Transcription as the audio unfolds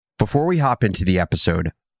Before we hop into the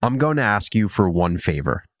episode, I'm going to ask you for one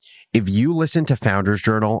favor. If you listen to Founders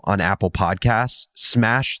Journal on Apple Podcasts,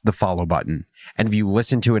 smash the follow button. And if you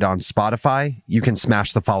listen to it on Spotify, you can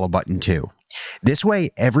smash the follow button too. This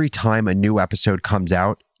way, every time a new episode comes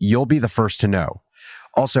out, you'll be the first to know.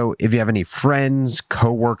 Also, if you have any friends,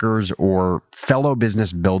 coworkers, or fellow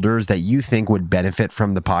business builders that you think would benefit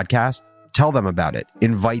from the podcast, tell them about it.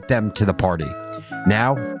 Invite them to the party.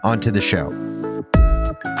 Now, on to the show.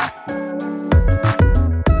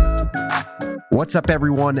 What's up,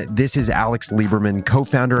 everyone? This is Alex Lieberman,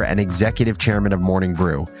 co-founder and executive chairman of Morning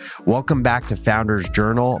Brew. Welcome back to Founders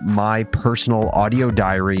Journal, my personal audio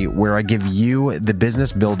diary where I give you, the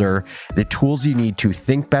business builder, the tools you need to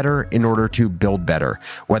think better in order to build better,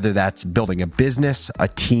 whether that's building a business, a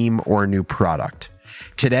team, or a new product.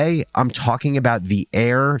 Today, I'm talking about the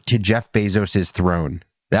heir to Jeff Bezos' throne.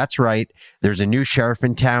 That's right, there's a new sheriff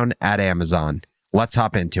in town at Amazon. Let's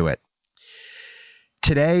hop into it.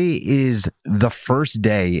 Today is the first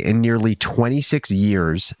day in nearly 26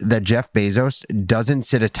 years that Jeff Bezos doesn't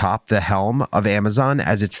sit atop the helm of Amazon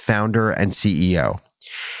as its founder and CEO.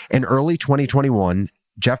 In early 2021,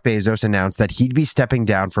 Jeff Bezos announced that he'd be stepping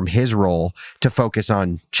down from his role to focus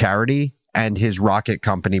on charity and his rocket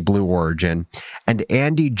company, Blue Origin, and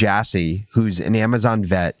Andy Jassy, who's an Amazon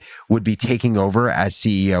vet, would be taking over as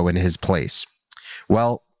CEO in his place.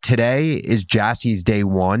 Well, today is Jassy's day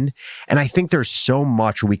one, and I think there's so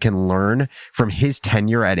much we can learn from his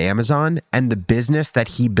tenure at Amazon and the business that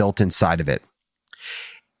he built inside of it.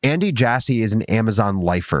 Andy Jassy is an Amazon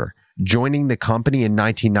lifer, joining the company in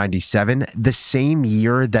 1997, the same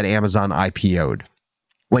year that Amazon IPO'd.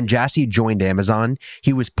 When Jassy joined Amazon,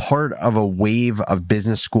 he was part of a wave of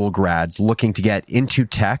business school grads looking to get into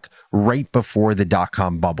tech right before the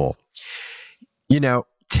dot-com bubble. You know,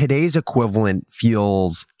 today's equivalent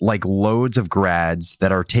feels like loads of grads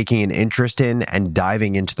that are taking an interest in and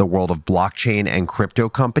diving into the world of blockchain and crypto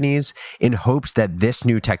companies in hopes that this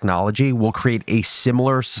new technology will create a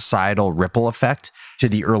similar societal ripple effect to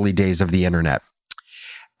the early days of the internet.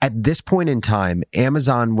 At this point in time,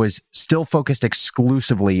 Amazon was still focused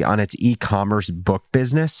exclusively on its e-commerce book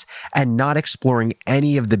business and not exploring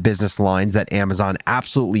any of the business lines that Amazon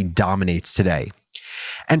absolutely dominates today.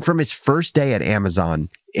 And from his first day at Amazon,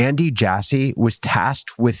 Andy Jassy was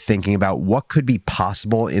tasked with thinking about what could be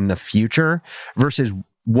possible in the future versus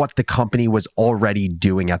what the company was already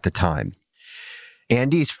doing at the time.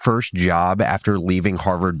 Andy's first job after leaving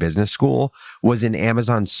Harvard Business School was in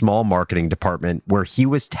Amazon's small marketing department, where he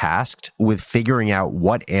was tasked with figuring out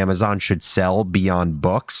what Amazon should sell beyond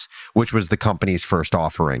books, which was the company's first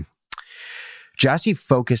offering. Jassy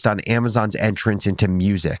focused on Amazon's entrance into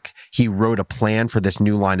music. He wrote a plan for this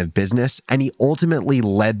new line of business, and he ultimately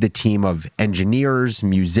led the team of engineers,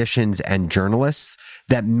 musicians, and journalists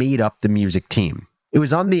that made up the music team. It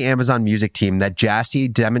was on the Amazon music team that Jassy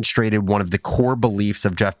demonstrated one of the core beliefs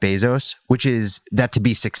of Jeff Bezos, which is that to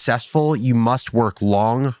be successful, you must work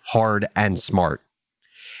long, hard, and smart.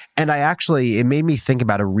 And it made me think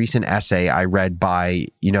about a recent essay I read by,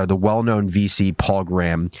 the well-known VC Paul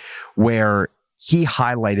Graham, where he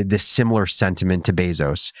highlighted this similar sentiment to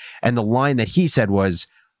Bezos. And the line that he said was,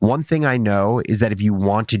 "One thing I know is that if you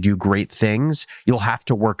want to do great things, you'll have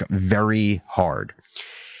to work very hard."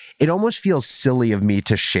 It almost feels silly of me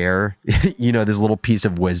to share, this little piece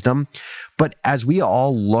of wisdom. But as we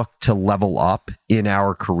all look to level up in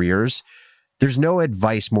our careers, there's no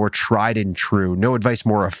advice more tried and true, no advice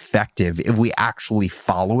more effective if we actually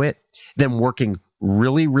follow it than working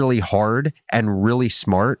really, really hard and really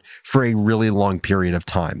smart for a really long period of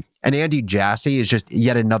time. And Andy Jassy is just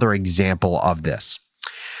yet another example of this.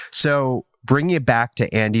 So bringing it back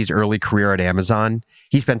to Andy's early career at Amazon,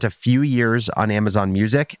 he spent a few years on Amazon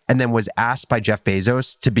Music and then was asked by Jeff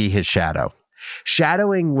Bezos to be his shadow.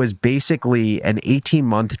 Shadowing was basically an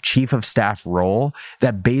 18-month chief of staff role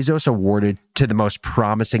that Bezos awarded to the most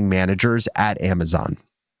promising managers at Amazon.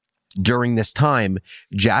 During this time,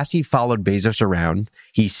 Jassy followed Bezos around,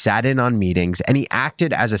 he sat in on meetings, and he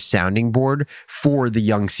acted as a sounding board for the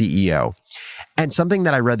young CEO. And something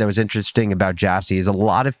that I read that was interesting about Jassy is a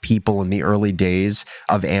lot of people in the early days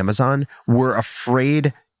of Amazon were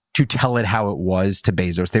afraid to tell it how it was to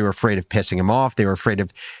Bezos. They were afraid of pissing him off. They were afraid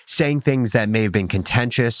of saying things that may have been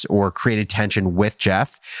contentious or created tension with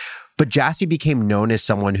Jeff. But Jassy became known as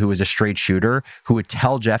someone who was a straight shooter, who would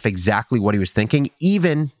tell Jeff exactly what he was thinking,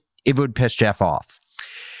 even if it would piss Jeff off.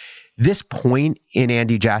 This point in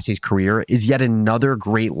Andy Jassy's career is yet another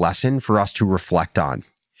great lesson for us to reflect on.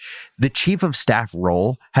 The chief of staff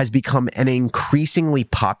role has become an increasingly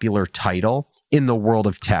popular title in the world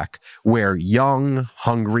of tech, where young,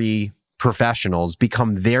 hungry, professionals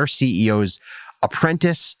become their CEO's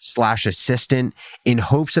apprentice / assistant in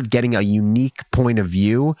hopes of getting a unique point of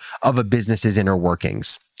view of a business's inner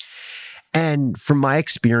workings. And from my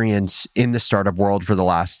experience in the startup world for the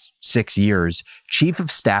last 6 years, chief of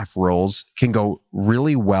staff roles can go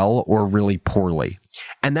really well or really poorly.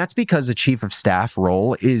 And that's because a chief of staff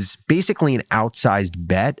role is basically an outsized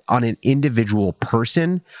bet on an individual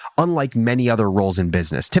person, unlike many other roles in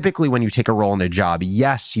business. Typically, when you take a role in a job,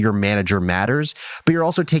 yes, your manager matters, but you're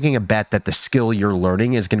also taking a bet that the skill you're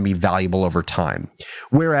learning is going to be valuable over time.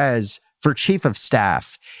 Whereas for chief of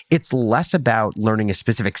staff, it's less about learning a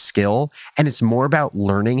specific skill, and it's more about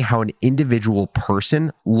learning how an individual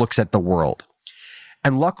person looks at the world.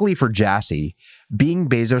 And luckily for Jassy, being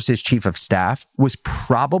Bezos' chief of staff was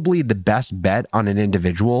probably the best bet on an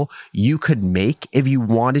individual you could make if you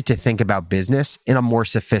wanted to think about business in a more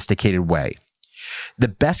sophisticated way. The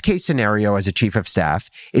best case scenario as a chief of staff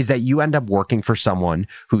is that you end up working for someone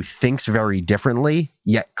who thinks very differently,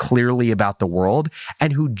 yet clearly about the world,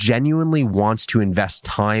 and who genuinely wants to invest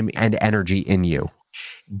time and energy in you.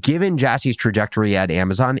 Given Jassy's trajectory at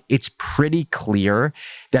Amazon, it's pretty clear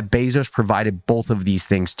that Bezos provided both of these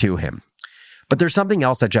things to him. But there's something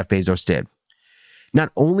else that Jeff Bezos did.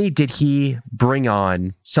 Not only did he bring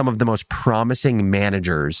on some of the most promising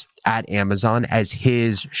managers at Amazon as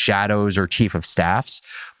his shadows or chief of staffs,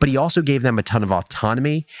 but he also gave them a ton of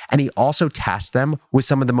autonomy, and he also tasked them with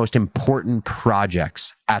some of the most important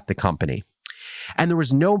projects at the company. And there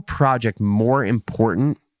was no project more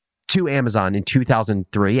important to Amazon in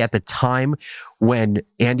 2003 at the time when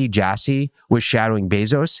Andy Jassy was shadowing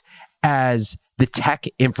Bezos as the tech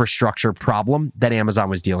infrastructure problem that Amazon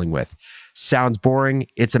was dealing with. Sounds boring,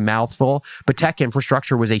 it's a mouthful, but tech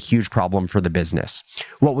infrastructure was a huge problem for the business.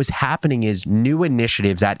 What was happening is new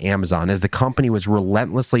initiatives at Amazon, as the company was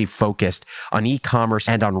relentlessly focused on e-commerce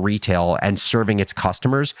and on retail and serving its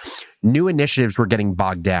customers, new initiatives were getting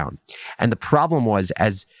bogged down. And the problem was,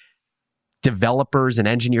 as developers and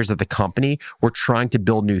engineers at the company were trying to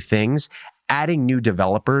build new things, adding new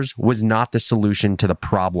developers was not the solution to the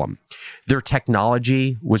problem. Their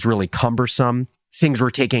technology was really cumbersome. Things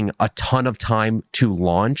were taking a ton of time to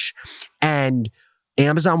launch, and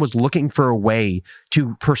Amazon was looking for a way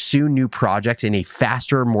to pursue new projects in a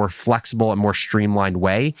faster, more flexible, and more streamlined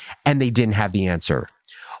way, and they didn't have the answer.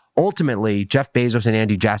 Ultimately, Jeff Bezos and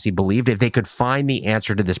Andy Jassy believed if they could find the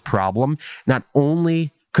answer to this problem, not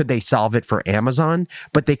only could they solve it for Amazon,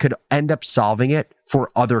 but they could end up solving it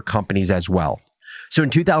for other companies as well. So in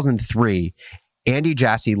 2003, Andy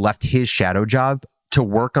Jassy left his shadow job to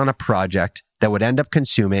work on a project that would end up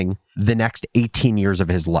consuming the next 18 years of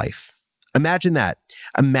his life. Imagine that.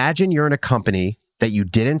 Imagine you're in a company that you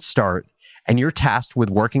didn't start, and you're tasked with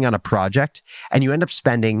working on a project, and you end up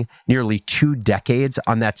spending nearly 2 decades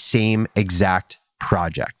on that same exact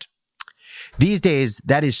project. These days,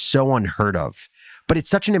 that is so unheard of. But it's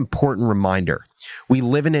such an important reminder. We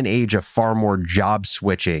live in an age of far more job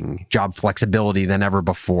switching, job flexibility than ever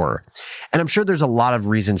before. And I'm sure there's a lot of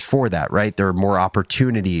reasons for that, right? There are more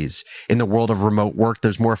opportunities. In the world of remote work,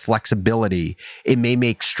 there's more flexibility. It may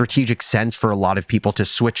make strategic sense for a lot of people to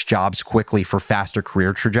switch jobs quickly for faster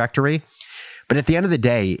career trajectory. But at the end of the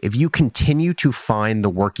day, if you continue to find the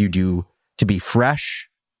work you do to be fresh,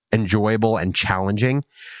 enjoyable, and challenging,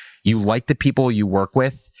 you like the people you work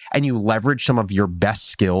with, and you leverage some of your best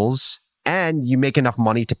skills, and you make enough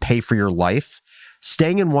money to pay for your life,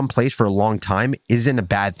 staying in one place for a long time isn't a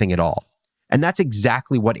bad thing at all. And that's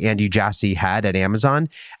exactly what Andy Jassy had at Amazon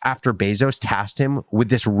after Bezos tasked him with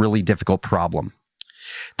this really difficult problem.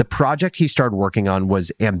 The project he started working on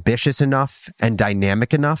was ambitious enough and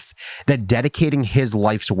dynamic enough that dedicating his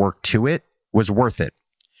life's work to it was worth it.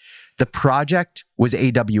 The project was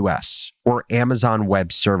AWS, or Amazon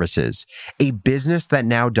Web Services, a business that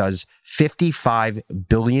now does $55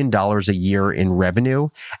 billion a year in revenue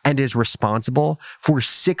and is responsible for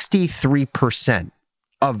 63%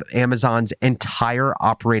 of Amazon's entire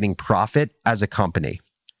operating profit as a company.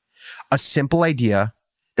 A simple idea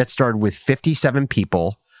that started with 57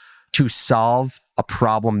 people to solve a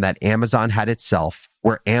problem that Amazon had itself,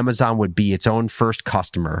 where Amazon would be its own first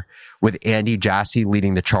customer, with Andy Jassy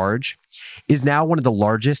leading the charge, is now one of the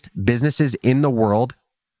largest businesses in the world,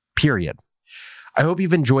 period. I hope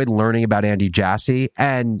you've enjoyed learning about Andy Jassy.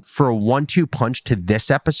 And for a 1-2 punch to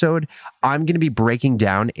this episode, I'm going to be breaking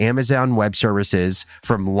down Amazon Web Services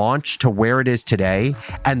from launch to where it is today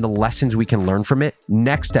and the lessons we can learn from it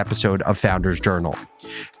next episode of Founders Journal.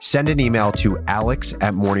 Send an email to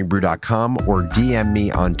alex@morningbrew.com or DM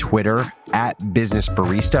me on Twitter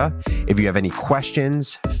 @businessbarista if you have any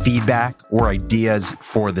questions, feedback, or ideas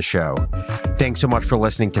for the show. Thanks so much for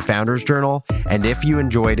listening to Founders Journal. And if you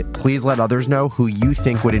enjoyed, please let others know who you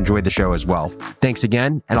think would enjoy the show as well. Thanks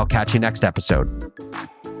again, and I'll catch you next episode.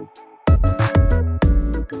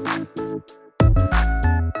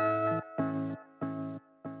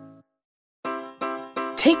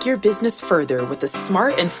 Take your business further with the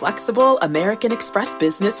smart and flexible American Express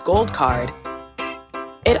Business Gold Card.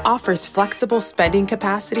 It offers flexible spending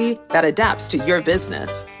capacity that adapts to your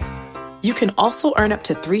business. You can also earn up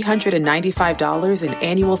to $395 in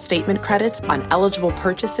annual statement credits on eligible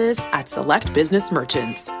purchases at select business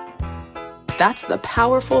merchants. That's the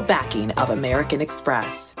powerful backing of American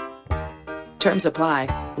Express. Terms apply.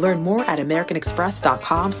 Learn more at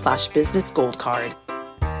americanexpress.com/business gold card.